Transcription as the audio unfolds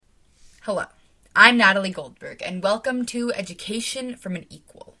Hello, I'm Natalie Goldberg, and welcome to Education from an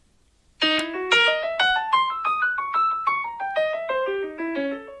Equal. I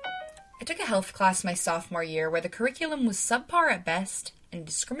took a health class my sophomore year where the curriculum was subpar at best and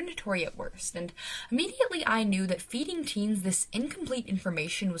discriminatory at worst, and immediately I knew that feeding teens this incomplete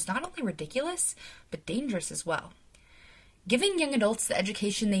information was not only ridiculous, but dangerous as well. Giving young adults the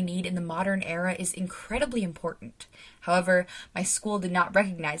education they need in the modern era is incredibly important. However, my school did not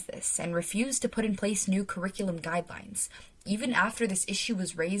recognize this and refused to put in place new curriculum guidelines, even after this issue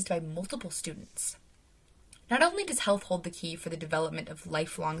was raised by multiple students. Not only does health hold the key for the development of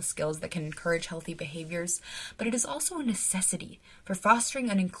lifelong skills that can encourage healthy behaviors, but it is also a necessity for fostering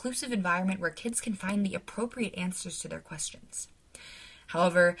an inclusive environment where kids can find the appropriate answers to their questions.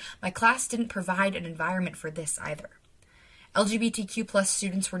 However, my class didn't provide an environment for this either. LGBTQ+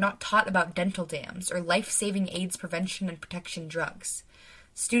 students were not taught about dental dams or life-saving AIDS prevention and protection drugs.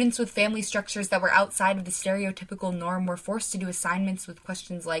 Students with family structures that were outside of the stereotypical norm were forced to do assignments with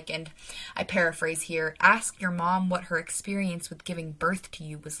questions like, and I paraphrase here, ask your mom what her experience with giving birth to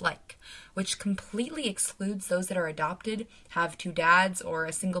you was like, which completely excludes those that are adopted, have two dads, or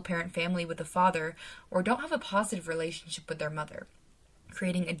a single-parent family with a father, or don't have a positive relationship with their mother,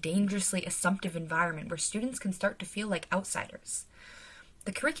 creating a dangerously assumptive environment where students can start to feel like outsiders.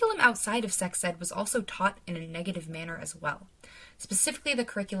 The curriculum outside of sex ed was also taught in a negative manner as well, specifically the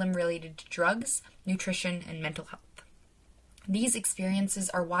curriculum related to drugs, nutrition, and mental health. These experiences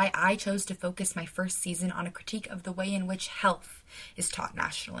are why I chose to focus my first season on a critique of the way in which health is taught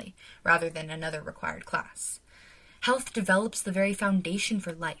nationally, rather than another required class. Health develops the very foundation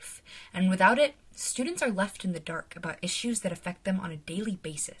for life, and without it, students are left in the dark about issues that affect them on a daily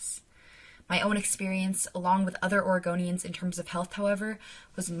basis. My own experience, along with other Oregonians in terms of health, however,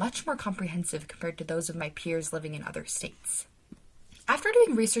 was much more comprehensive compared to those of my peers living in other states. After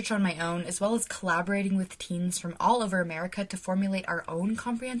doing research on my own, as well as collaborating with teens from all over America to formulate our own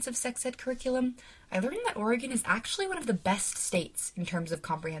comprehensive sex ed curriculum, I learned that Oregon is actually one of the best states in terms of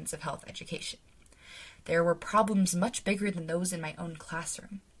comprehensive health education. There were problems much bigger than those in my own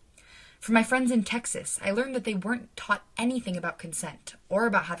classroom. From my friends in Texas, I learned that they weren't taught anything about consent or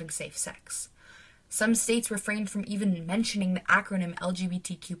about having safe sex. Some states refrained from even mentioning the acronym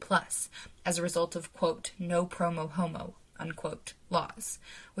LGBTQ+, as a result of, quote, no promo homo, unquote, laws,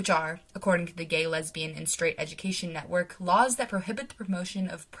 which are, according to the Gay, Lesbian, and Straight Education Network, laws that prohibit the promotion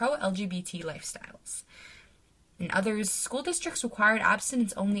of pro-LGBT lifestyles. In others, school districts required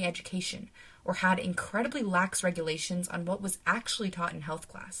abstinence-only education, or had incredibly lax regulations on what was actually taught in health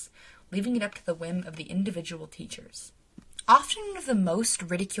class, leaving it up to the whim of the individual teachers. Often one of the most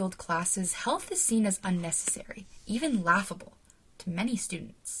ridiculed classes, health is seen as unnecessary, even laughable, to many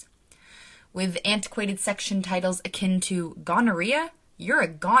students. With antiquated section titles akin to gonorrhea, you're a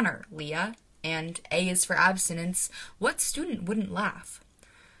goner, Leah, and A is for abstinence, what student wouldn't laugh?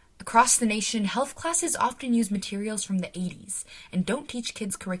 Across the nation, health classes often use materials from the 80s and don't teach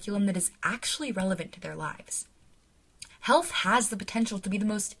kids curriculum that is actually relevant to their lives. Health has the potential to be the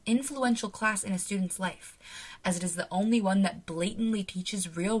most influential class in a student's life, as it is the only one that blatantly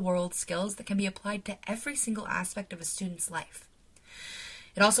teaches real-world skills that can be applied to every single aspect of a student's life.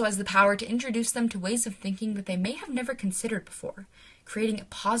 It also has the power to introduce them to ways of thinking that they may have never considered before, creating a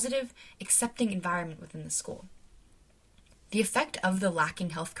positive, accepting environment within the school. The effect of the lacking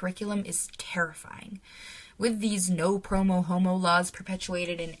health curriculum is terrifying. With these no promo homo laws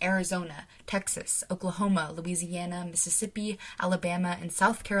perpetuated in Arizona, Texas, Oklahoma, Louisiana, Mississippi, Alabama, and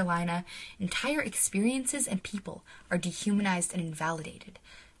South Carolina, entire experiences and people are dehumanized and invalidated,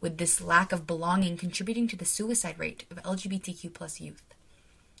 with this lack of belonging contributing to the suicide rate of LGBTQ+ youth.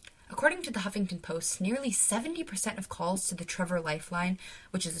 According to the Huffington Post, nearly 70% of calls to the Trevor Lifeline,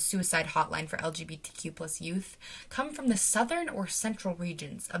 which is a suicide hotline for LGBTQ+ youth, come from the southern or central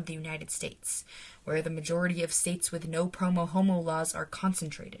regions of the United States, where the majority of states with no promo homo laws are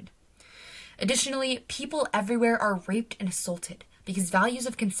concentrated. Additionally, people everywhere are raped and assaulted because values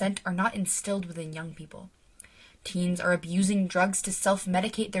of consent are not instilled within young people. Teens are abusing drugs to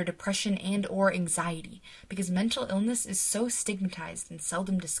self-medicate their depression and or anxiety because mental illness is so stigmatized and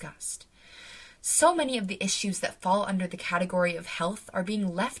seldom discussed. So many of the issues that fall under the category of health are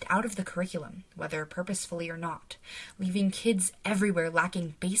being left out of the curriculum, whether purposefully or not, leaving kids everywhere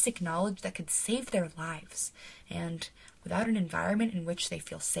lacking basic knowledge that could save their lives, and without an environment in which they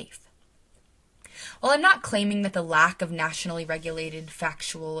feel safe. While I'm not claiming that the lack of nationally regulated,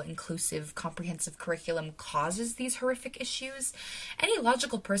 factual, inclusive, comprehensive curriculum causes these horrific issues, any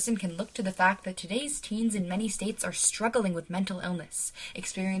logical person can look to the fact that today's teens in many states are struggling with mental illness,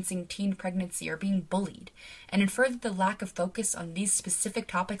 experiencing teen pregnancy, or being bullied, and infer that the lack of focus on these specific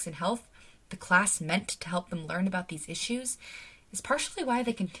topics in health the class meant to help them learn about these issues is partially why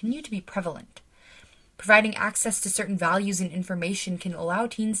they continue to be prevalent. Providing access to certain values and information can allow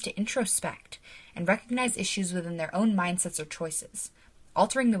teens to introspect and recognize issues within their own mindsets or choices,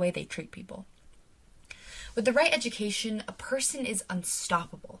 altering the way they treat people. With the right education, a person is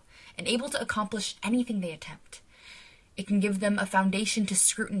unstoppable and able to accomplish anything they attempt. It can give them a foundation to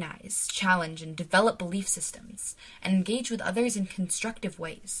scrutinize, challenge, and develop belief systems, and engage with others in constructive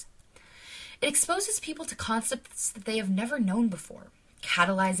ways. It exposes people to concepts that they have never known before,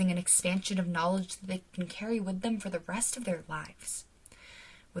 catalyzing an expansion of knowledge that they can carry with them for the rest of their lives.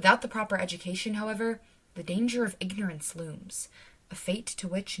 Without the proper education, however, the danger of ignorance looms, a fate to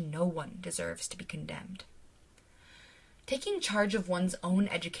which no one deserves to be condemned. Taking charge of one's own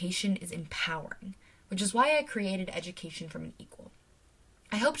education is empowering, which is why I created Education from an Equal.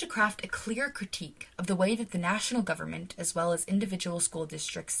 I hope to craft a clear critique of the way that the national government, as well as individual school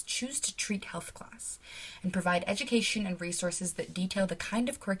districts, choose to treat health class, and provide education and resources that detail the kind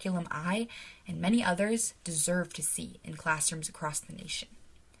of curriculum I, and many others, deserve to see in classrooms across the nation.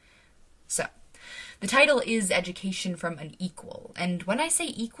 So, the title is Education from an Equal, and when I say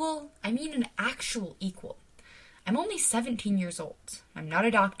equal, I mean an actual equal. I'm only 17 years old. I'm not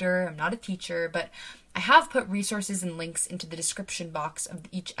a doctor, I'm not a teacher, but I have put resources and links into the description box of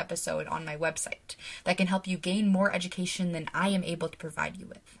each episode on my website that can help you gain more education than I am able to provide you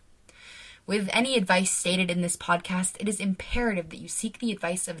with. With any advice stated in this podcast, it is imperative that you seek the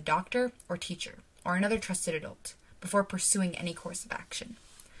advice of a doctor or teacher or another trusted adult before pursuing any course of action.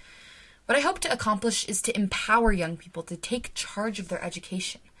 What I hope to accomplish is to empower young people to take charge of their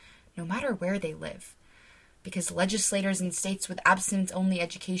education, no matter where they live. Because legislators in states with abstinence-only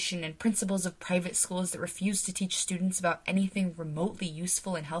education and principals of private schools that refuse to teach students about anything remotely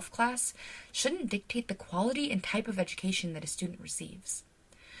useful in health class shouldn't dictate the quality and type of education that a student receives.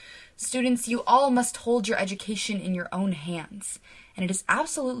 Students, you all must hold your education in your own hands, and it is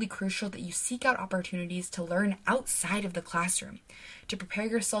absolutely crucial that you seek out opportunities to learn outside of the classroom, to prepare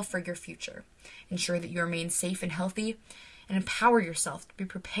yourself for your future, ensure that you remain safe and healthy, and empower yourself to be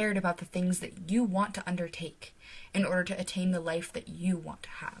prepared about the things that you want to undertake in order to attain the life that you want to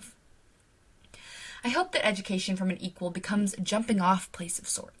have. I hope that Education from an Equal becomes a jumping-off place of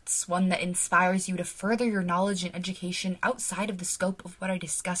sorts, one that inspires you to further your knowledge and education outside of the scope of what I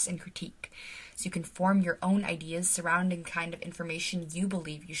discuss and critique, so you can form your own ideas surrounding the kind of information you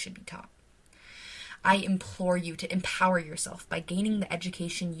believe you should be taught. I implore you to empower yourself by gaining the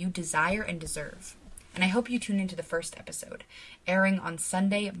education you desire and deserve. And I hope you tune into the first episode, airing on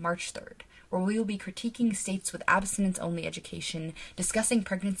Sunday, March 3rd, where we will be critiquing states with abstinence-only education, discussing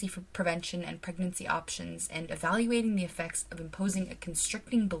pregnancy prevention and pregnancy options, and evaluating the effects of imposing a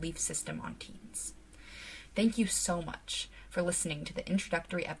constricting belief system on teens. Thank you so much for listening to the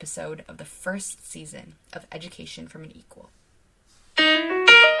introductory episode of the first season of Education from an Equal.